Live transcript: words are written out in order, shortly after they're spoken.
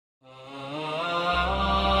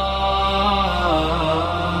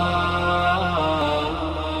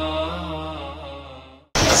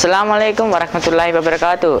अस्सलामुअलैकुम वरहमतुल्लाहि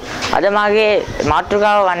वबरकातुहू අද මාගේ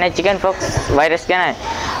මාතෘකාව වන්නේ chicken pox virus ගැනයි.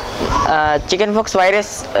 chicken pox virus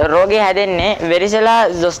රෝගය හැදෙන්නේ වෙරිසෙලා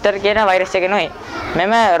zoster කියන වෛරස් එකෙනුයි.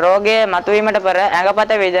 මෙම රෝගය මතුවීමට පෙර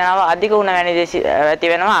ඇඟපත වේදනාව අධික වුණ වැනි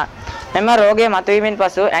ඇති වෙනවා. මෙම රෝගය මතුවීමෙන්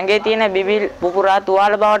පසු ඇඟේ තියෙන බිබිල් පුපුරා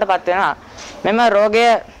තුවාල බවට පත් වෙනවා. මෙම රෝගය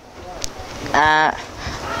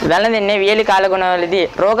වැළඳෙන්නේ වියලි කාලගුණවලදී.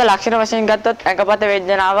 රෝග ලක්ෂණ වශයෙන් ගත්තොත් ඇඟපත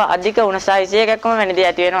වේදනාව අධික වුණ සහ ඉසියකක්ම වැනිදී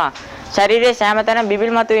ඇති වෙනවා. ශරීරයේ සෑම තැනම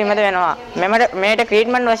බිබිල් මතුවීමද වෙනවා. මේට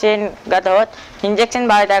ට්‍රීට්මන්ට් වශයෙන් ගතහොත් ඉන්ජෙක්ෂන්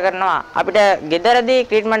භාවිත කරනවා. අපිට ගෙදරදී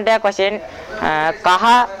ට්‍රීට්මන්ට් එකක් වශයෙන් කහ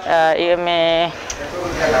මේ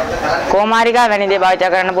කොමාරිකා වැනි දේ භාවිත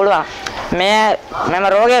කරන්න පුළුවන්. මෙම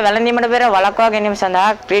රෝගය වැළඳීමට පෙර වළක්වා ගැනීම සඳහා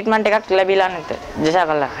ට්‍රීට්මන්ට් එකක් ලැබිලා නැත.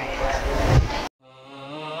 ජසාකල්ලාහ්.